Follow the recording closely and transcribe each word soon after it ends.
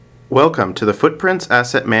Welcome to the Footprints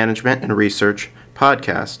Asset Management and Research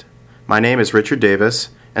podcast. My name is Richard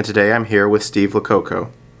Davis, and today I'm here with Steve Lococo.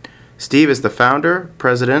 Steve is the founder,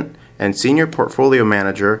 president, and senior portfolio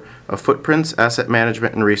manager of Footprints Asset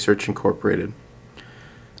Management and Research Incorporated.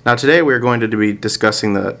 Now today we are going to be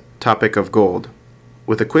discussing the topic of gold,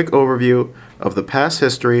 with a quick overview of the past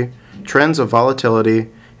history, trends of volatility,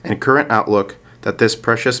 and current outlook that this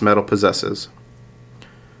precious metal possesses.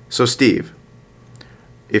 So Steve,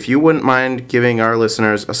 if you wouldn't mind giving our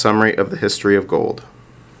listeners a summary of the history of gold.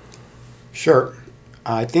 Sure.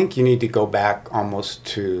 I think you need to go back almost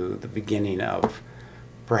to the beginning of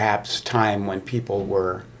perhaps time when people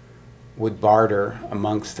would barter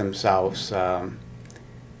amongst themselves,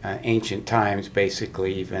 ancient times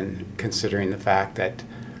basically, even considering the fact that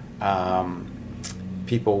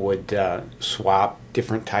people would swap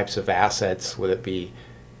different types of assets, whether it be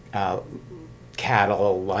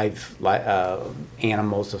cattle, live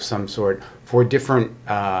animals of some sort, for different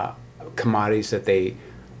commodities that they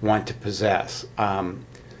want to possess.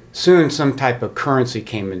 Soon some type of currency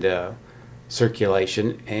came into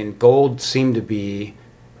circulation, and gold seemed to be,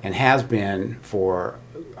 and has been for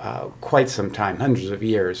quite some time, hundreds of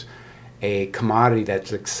years, a commodity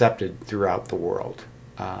that's accepted throughout the world.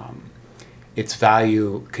 Its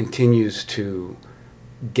value continues to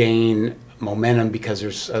gain momentum because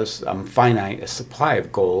there's a finite supply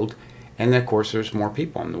of gold, and of course there's more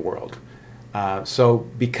people in the world. So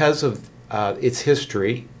because of its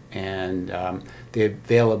history and the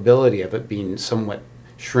availability of it being somewhat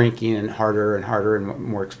shrinking and harder and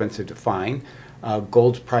more expensive to find,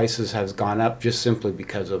 gold's prices has gone up just simply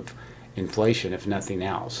because of inflation, if nothing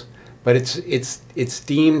else. But it's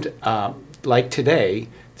deemed like today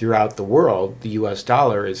throughout the world, the U.S.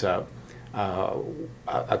 dollar is a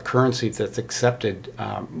currency that's accepted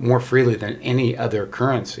more freely than any other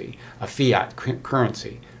currency, a fiat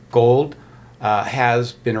currency. Gold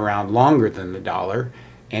has been around longer than the dollar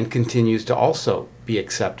and continues to also be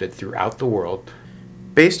accepted throughout the world.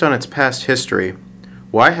 Based on its past history,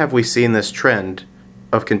 why have we seen this trend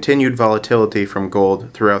of continued volatility from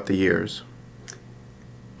gold throughout the years?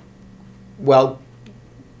 Well,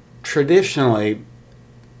 traditionally,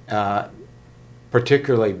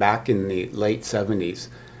 particularly back in the late 70s,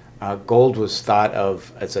 gold was thought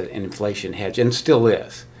of as an inflation hedge, and still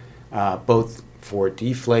is, both for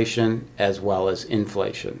deflation as well as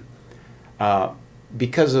inflation.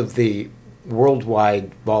 Because of the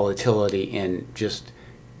worldwide volatility in just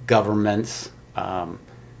governments,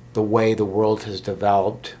 the way the world has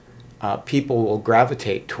developed, people will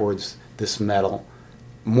gravitate towards this metal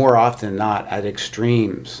more often than not at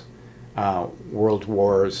extremes, world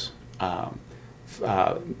wars,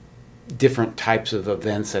 different types of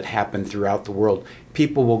events that happen throughout the world.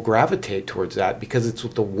 People will gravitate towards that because it's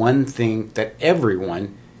the one thing that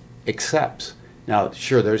everyone accepts. Now,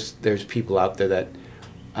 sure, there's people out there that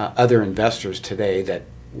other investors today that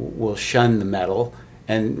will shun the metal,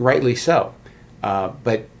 and rightly so.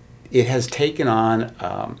 But it has taken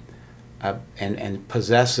on and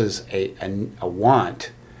possesses a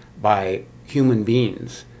want by human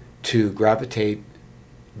beings to gravitate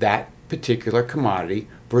that particular commodity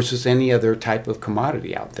versus any other type of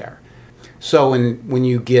commodity out there. So when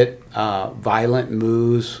you get violent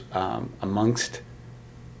moves amongst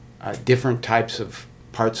different types of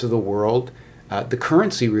parts of the world, the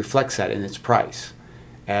currency reflects that in its price.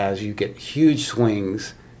 As you get huge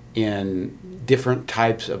swings in different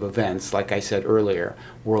types of events, like I said earlier,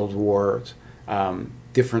 world wars,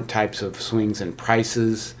 different types of swings in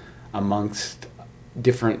prices amongst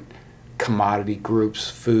different commodity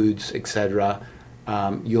groups, foods, etc.,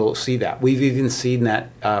 you'll see that. We've even seen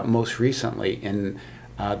that most recently in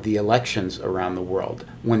the elections around the world.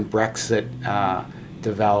 When Brexit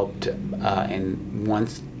developed and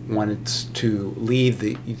wanted to leave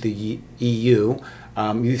the EU,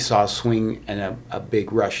 you saw a swing and a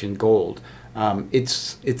big rush in gold.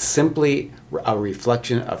 It's simply a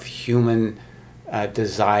reflection of human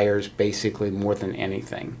desires, basically, more than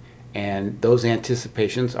anything. And those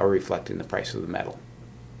anticipations are reflected in the price of the metal.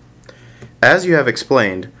 As you have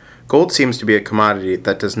explained, gold seems to be a commodity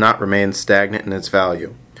that does not remain stagnant in its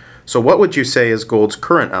value. So what would you say is gold's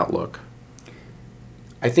current outlook?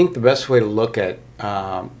 I think the best way to look at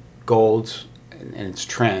gold's and its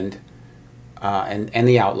trend and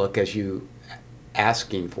the outlook, as you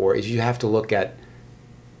asking for, is you have to look at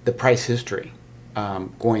the price history,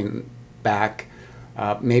 going back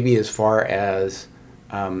maybe as far as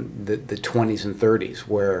the 20s and 30s,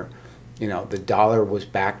 where the dollar was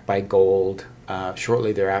backed by gold.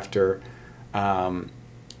 Shortly thereafter,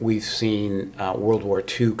 we've seen World War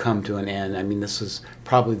II come to an end. I mean, this is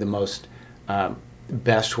probably the most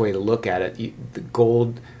best way to look at it. The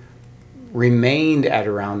gold remained at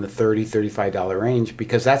around the $30-$35 range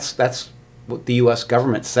because that's what the U.S.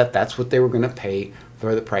 government set. That's what they were going to pay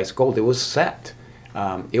for the price of gold. It was set.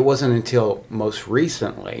 It wasn't until most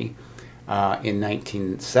recently, in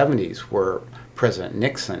 1970s, where President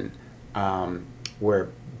Nixon, where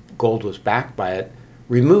gold was backed by it,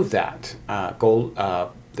 removed that.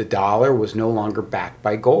 The dollar was no longer backed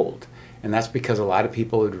by gold. And that's because a lot of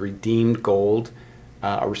people had redeemed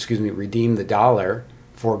redeemed the dollar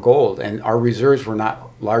for gold. And our reserves were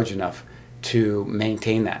not large enough to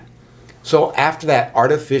maintain that. So after that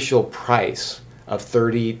artificial price of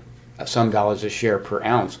 $30 some a share per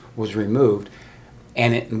ounce was removed,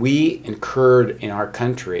 and we incurred in our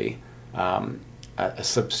country a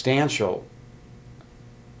substantial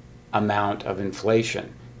amount of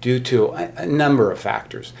inflation due to a number of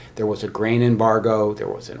factors. There was a grain embargo, there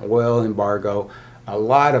was an oil embargo, a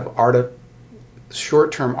lot of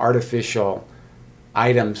short-term artificial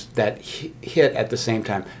items that hit at the same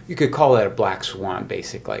time. You could call it a black swan,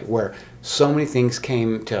 basically, where so many things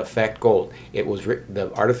came to affect gold. It was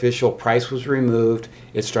the artificial price was removed.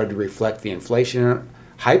 It started to reflect the inflation,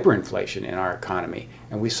 hyperinflation in our economy,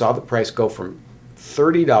 and we saw the price go from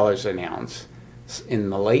 $30 an ounce in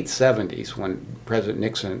the late 70s when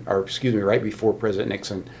right before President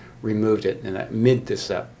Nixon removed it in the mid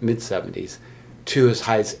 70s, to as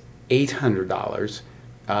high as $800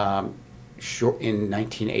 in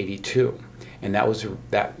 1982, and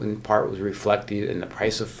that in part was reflected in the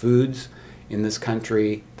price of foods in this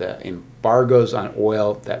country, the embargoes on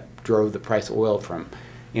oil that drove the price of oil from,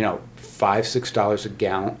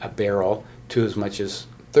 $5-6 a barrel to as much as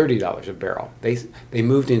 $30 a barrel. They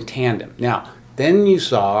moved in tandem. Now, then you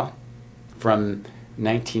saw from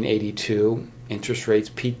 1982, interest rates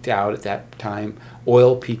peaked out at that time,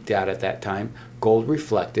 oil peaked out at that time, gold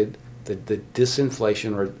reflected the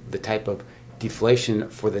disinflation or the type of deflation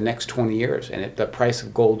for the next 20 years. And the price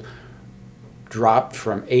of gold dropped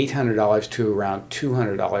from $800 to around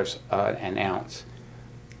 $200 an ounce.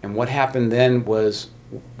 And what happened then was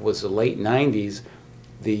the late 90s,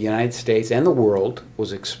 the United States and the world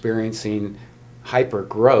was experiencing hyper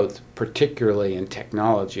growth, particularly in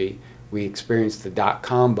technology. We experienced the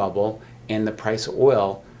dot-com bubble, and the price of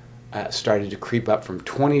oil started to creep up from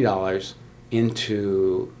 $20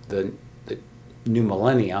 into the new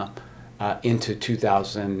millennia, into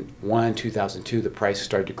 2001, 2002. The price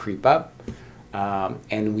started to creep up,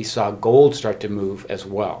 and we saw gold start to move as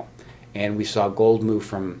well. And we saw gold move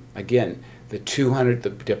from, again, the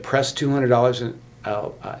depressed $200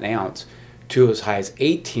 an ounce to as high as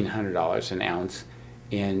 $1,800 an ounce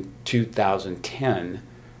in 2010.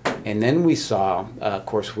 And then we saw, of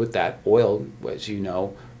course, with that, oil, as you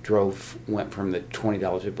know, went from the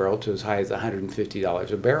 $20 a barrel to as high as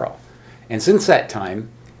 $150 a barrel. And since that time,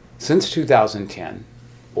 since 2010,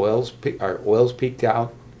 oil's peaked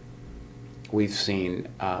out. We've seen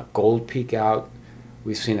gold peak out.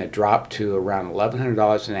 We've seen a drop to around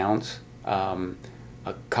 $1,100 an ounce a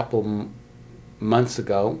couple months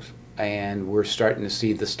ago, and we're starting to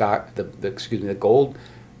see the gold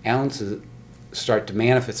ounces start to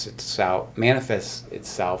manifest itself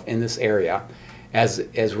in this area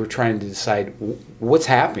as we're trying to decide what's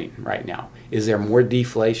happening right now. Is there more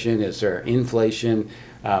deflation? Is there inflation?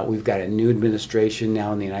 We've got a new administration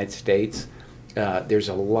now in the United States. There's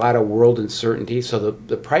a lot of world uncertainty, so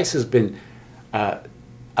the price has been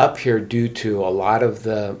up here due to a lot of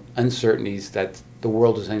the uncertainties that the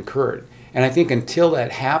world has incurred. And I think until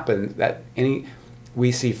that happens,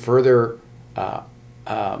 we see further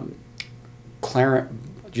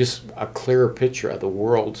just a clearer picture of the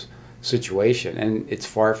world's situation, and it's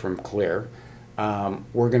far from clear.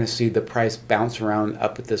 We're going to see the price bounce around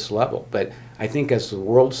up at this level. But I think as the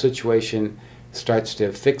world situation starts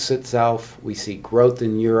to fix itself, we see growth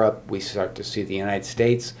in Europe, we start to see the United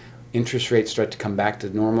States, interest rates start to come back to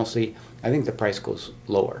normalcy, I think the price goes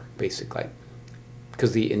lower, basically.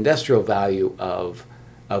 Because the industrial value of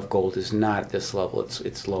gold is not at this level,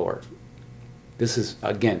 it's lower. This is,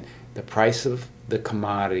 again, the price of the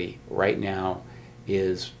commodity right now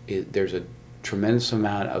is there's a tremendous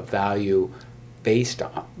amount of value based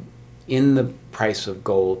in the price of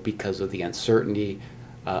gold because of the uncertainty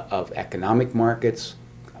of economic markets,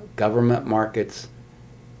 government markets,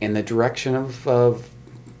 and the direction of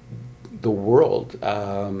the world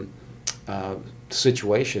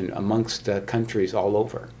situation amongst countries all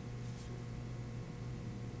over.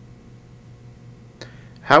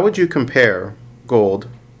 How would you compare gold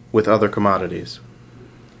with other commodities?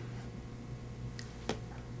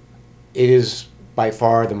 It is by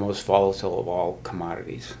far the most volatile of all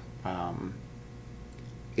commodities.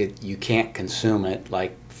 you can't consume it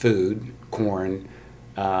like food, corn,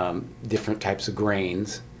 different types of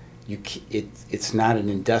grains. It's not an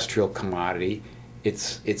industrial commodity.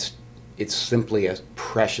 It's simply a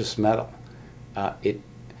precious metal.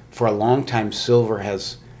 For a long time, silver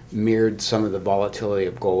has mirrored some of the volatility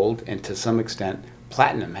of gold, and to some extent,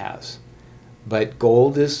 platinum has. But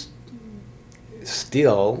gold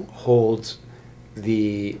still holds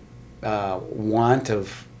the want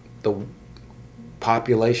of the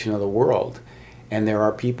population of the world, and there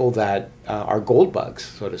are people that are gold bugs,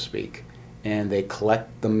 so to speak, and they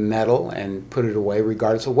collect the metal and put it away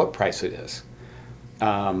regardless of what price it is.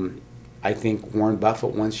 I think Warren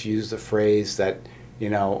Buffett once used the phrase that,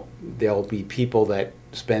 there'll be people that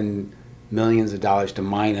spend millions of dollars to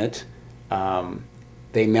mine it.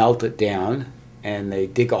 They melt it down and they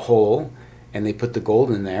dig a hole and they put the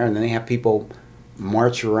gold in there, and then they have people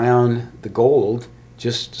march around the gold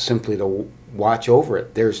just simply to watch over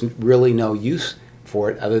it. There's really no use for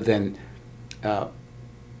it other than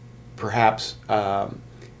perhaps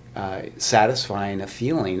satisfying a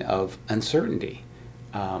feeling of uncertainty.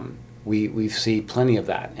 We see plenty of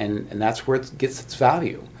that, and that's where it gets its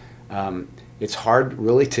value. It's hard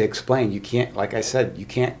really to explain. You can't, like I said, you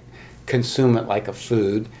can't consume it like a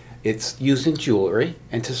food. It's used in jewelry,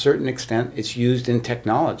 and to a certain extent, it's used in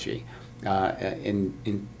technology,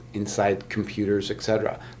 inside computers,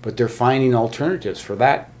 etc. But they're finding alternatives for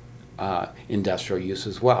that industrial use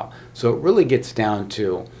as well. So it really gets down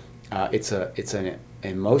to it's an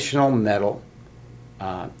emotional metal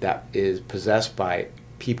that is possessed by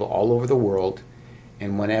people all over the world,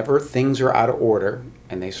 and whenever things are out of order,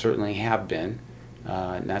 and they certainly have been,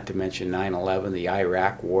 not to mention 9/11, the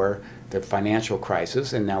Iraq War, the financial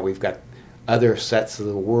crisis, and now we've got other sets of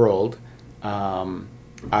the world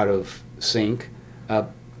out of sync,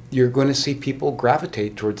 you're going to see people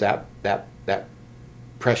gravitate towards that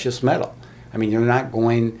precious metal. I mean, they're not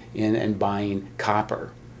going in and buying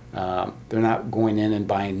copper. They're not going in and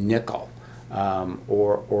buying nickel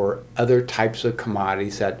or other types of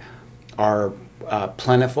commodities that are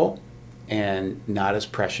plentiful and not as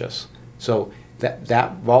precious. So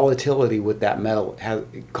that volatility with that metal,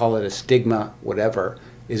 call it a stigma, whatever,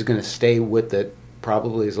 is going to stay with it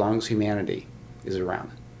probably as long as humanity is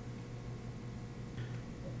around.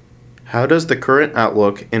 How does the current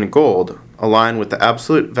outlook in gold align with the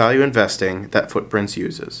absolute value investing that Footprints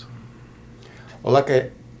uses? Well,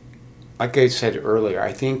 like I said earlier,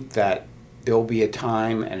 I think that there will be a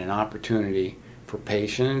time and an opportunity for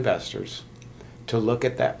patient investors to look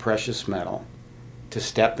at that precious metal, to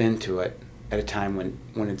step into it at a time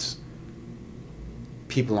when it's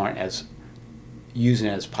people aren't as using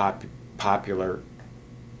it as popular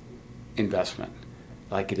investment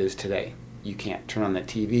like it is today. You can't turn on the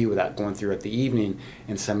TV without going through it the evening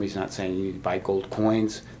and somebody's not saying you need to buy gold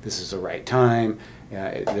coins, this is the right time,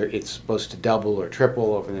 it's supposed to double or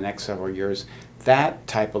triple over the next several years. That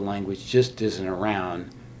type of language just isn't around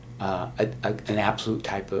an absolute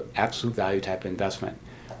value type of investment.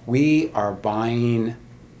 We are buying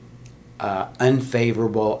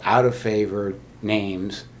unfavorable, out of favor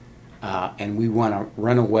names, and we want to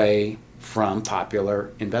run away from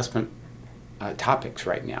popular investment topics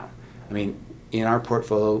right now. I mean, in our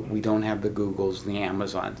portfolio, we don't have the Googles and the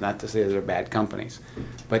Amazons, not to say they're bad companies,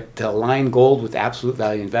 but to align gold with absolute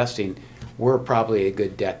value investing, we're probably a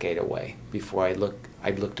good decade away before I'd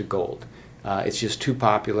look to gold. It's just too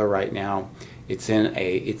popular right now. It's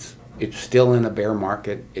still in a bear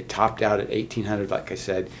market. It topped out at 1,800, like I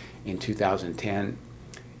said, in 2010,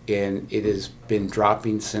 and it has been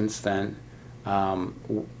dropping since then. And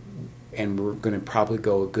we're going to probably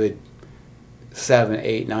go a good 7,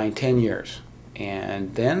 8, 9, 10 years.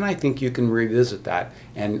 And then I think you can revisit that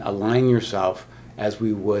and align yourself as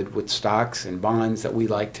we would with stocks and bonds that we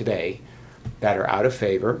like today that are out of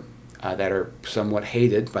favor, that are somewhat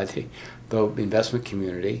hated by the investment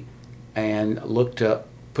community, and look to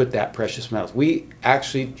put that precious metals. We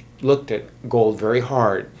actually looked at gold very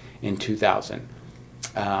hard in 2000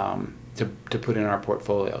 to put in our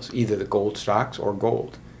portfolios, either the gold stocks or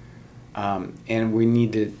gold. And we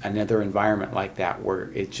needed another environment like that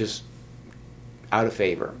where it's just out of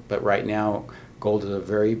favor. But right now, gold is a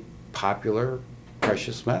very popular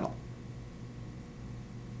precious metal.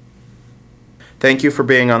 Thank you for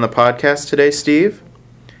being on the podcast today, Steve,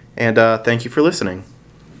 and thank you for listening.